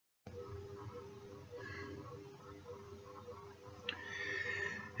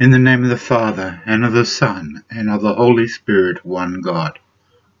In the name of the Father, and of the Son, and of the Holy Spirit, one God.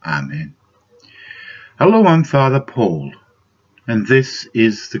 Amen. Hello, I'm Father Paul, and this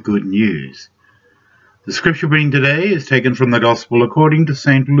is the good news. The scripture reading today is taken from the Gospel according to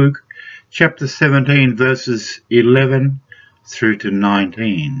St. Luke, chapter 17, verses 11 through to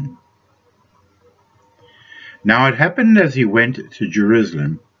 19. Now it happened as he went to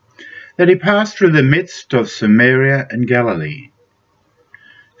Jerusalem, that he passed through the midst of Samaria and Galilee.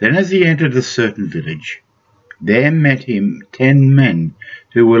 Then as he entered a certain village, there met him 10 men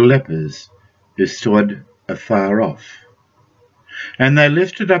who were lepers, who stood afar off. And they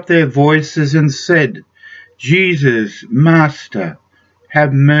lifted up their voices and said, Jesus, Master,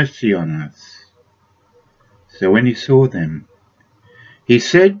 have mercy on us. So when he saw them, he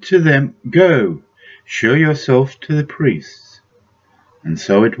said to them, Go, show yourself to the priests. And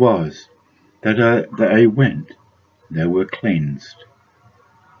so it was that they went, they were cleansed.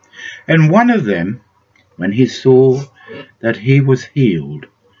 And one of them, when he saw that he was healed,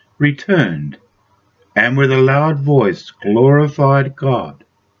 returned, and with a loud voice glorified God,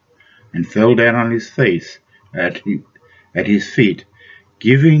 and fell down on his face at his feet,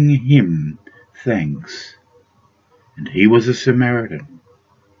 giving him thanks. And he was a Samaritan.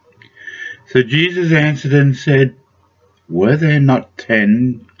 So Jesus answered and said, Were there not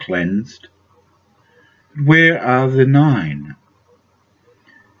 10 cleansed? Where are the 9?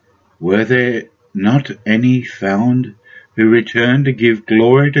 Were there not any found who returned to give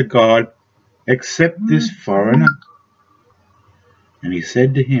glory to God, except this foreigner? And he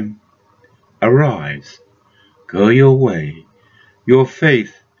said to him, Arise, go your way, your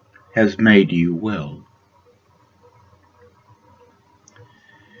faith has made you well.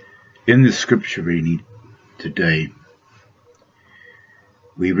 In the scripture reading today,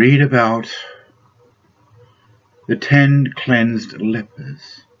 we read about the 10 cleansed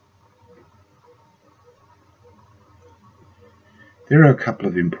lepers. There are a couple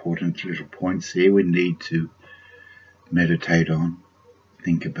of important little points here we need to meditate on,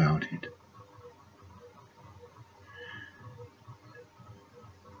 think about it.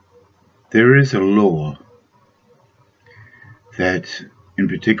 There is a law that, in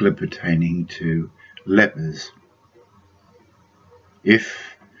particular pertaining to lepers,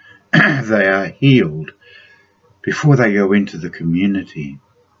 if they are healed before they go into the community,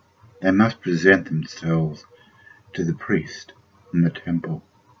 they must present themselves to the priest in the temple.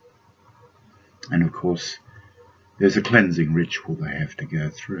 And of course, there's a cleansing ritual they have to go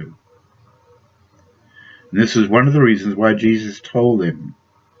through. And this is one of the reasons why Jesus told them,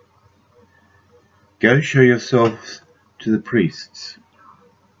 Go show yourselves to the priests.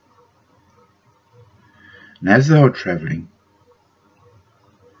 And as they were travelling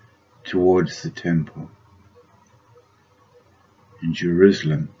towards the temple in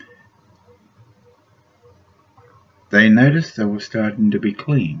Jerusalem, they noticed they were starting to be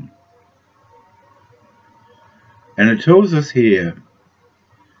clean. And it tells us here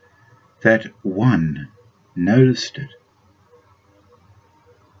that one noticed it.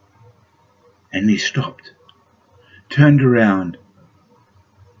 And he stopped, turned around,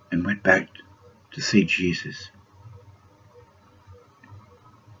 and went back to see Jesus.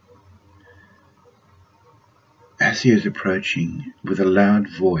 As he was approaching with a loud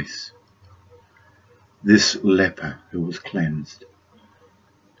voice, this leper who was cleansed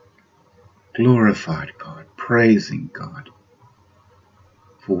glorified God, praising God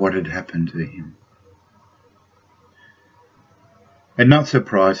for what had happened to him. And not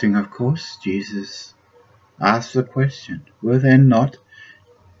surprising, of course, Jesus asked the question, were there not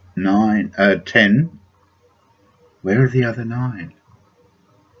 10? Where are the other 9?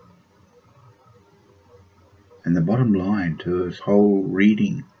 And the bottom line to his whole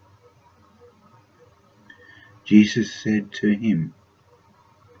reading, Jesus said to him,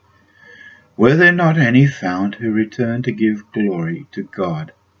 Were there not any found who returned to give glory to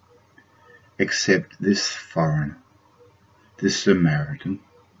God, except this foreigner, this Samaritan?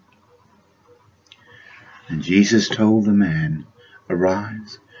 And Jesus told the man,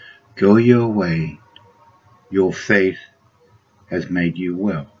 Arise, go your way, your faith has made you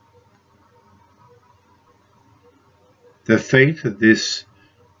well. The faith of this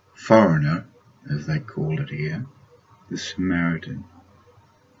foreigner, as they call it here, the Samaritan,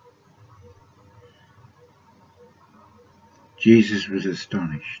 Jesus was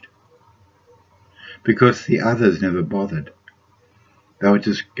astonished, because the others never bothered. They were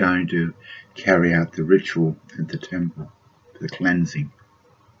just going to carry out the ritual at the temple, the cleansing,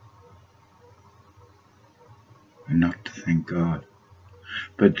 and not to thank God.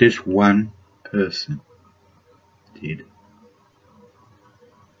 But this one person did.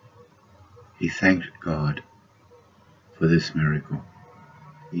 He thanked God for this miracle.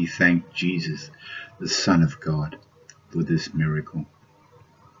 He thanked Jesus, the Son of God, for this miracle.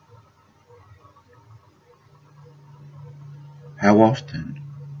 How often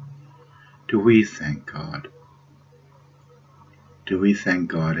do we thank God? Do we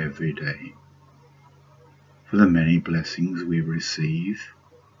thank God every day for the many blessings we receive?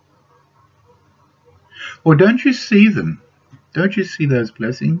 Or don't you see them? Don't you see those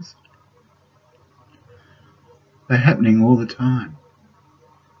blessings? They're happening all the time.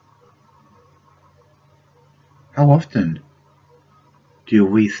 How often do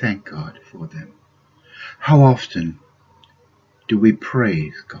we thank God for them? How often do we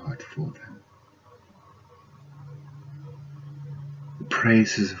praise God for them? The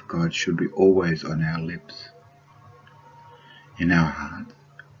praises of God should be always on our lips, in our hearts.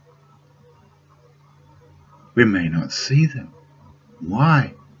 We may not see them.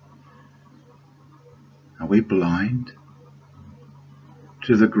 Why? Are we blind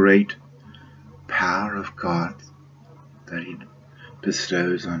to the great power of God that He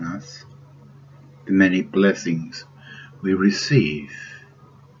bestows on us? The many blessings we receive.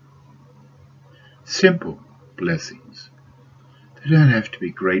 Simple blessings. They don't have to be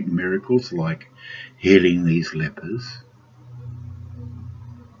great miracles like healing these lepers.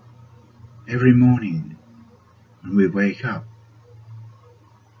 Every morning when we wake up,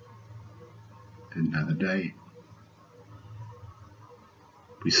 another day,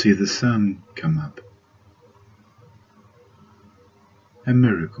 we see the sun come up. A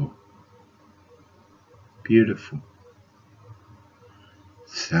miracle. Beautiful.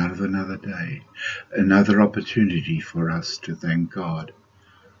 Start of another day, another opportunity for us to thank God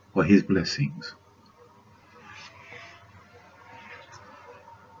for His blessings.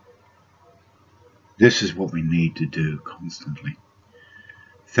 This is what we need to do constantly.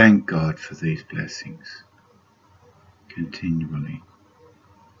 Thank God for these blessings continually.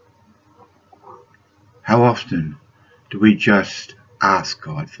 How often do we just ask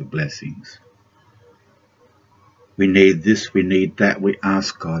God for blessings? We need this, we need that, we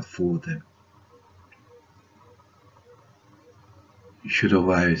ask God for them. You should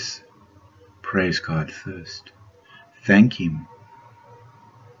always praise God first. Thank Him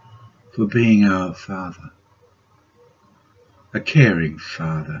for being our Father, a caring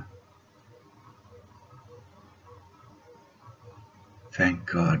Father. Thank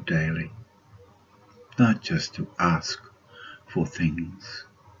God daily, not just to ask for things.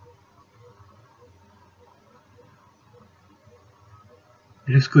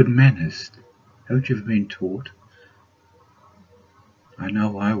 It is good manners. Haven't you ever been taught? I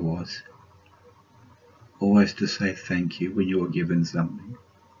know I was. Always to say thank you when you are given something.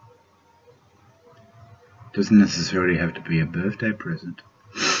 Doesn't necessarily have to be a birthday present.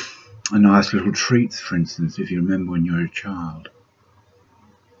 A nice little treat, for instance, if you remember when you were a child.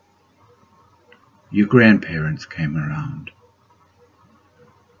 Your grandparents came around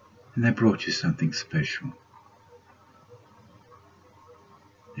and they brought you something special.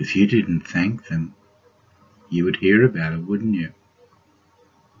 If you didn't thank them, you would hear about it, wouldn't you?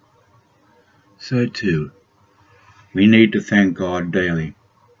 So too, we need to thank God daily.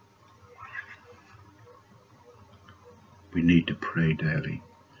 We need to pray daily.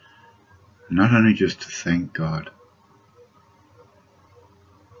 Not only just to thank God,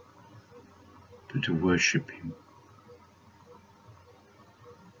 but to worship Him,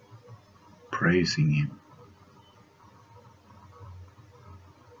 praising Him.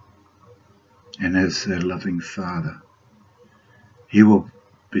 And as a loving Father, He will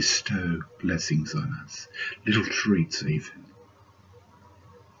bestow blessings on us, little treats even.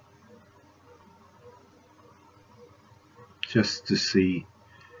 Just to see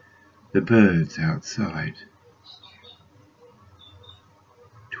the birds outside,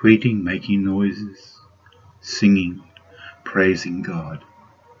 tweeting, making noises, singing, praising God.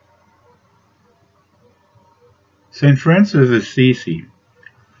 St. Francis of Assisi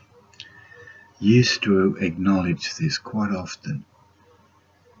used to acknowledge this quite often.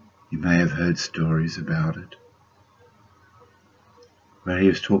 You may have heard stories about it, where he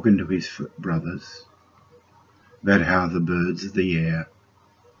was talking to his brothers about how the birds of the air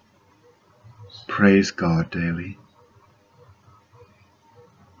praise God daily.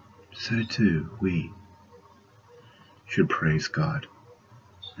 So too we should praise God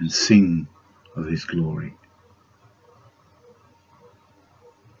and sing of His glory.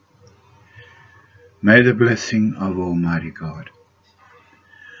 May the blessing of Almighty God,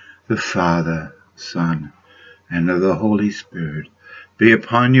 the Father, Son, and of the Holy Spirit be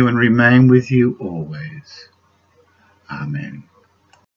upon you and remain with you always. Amen.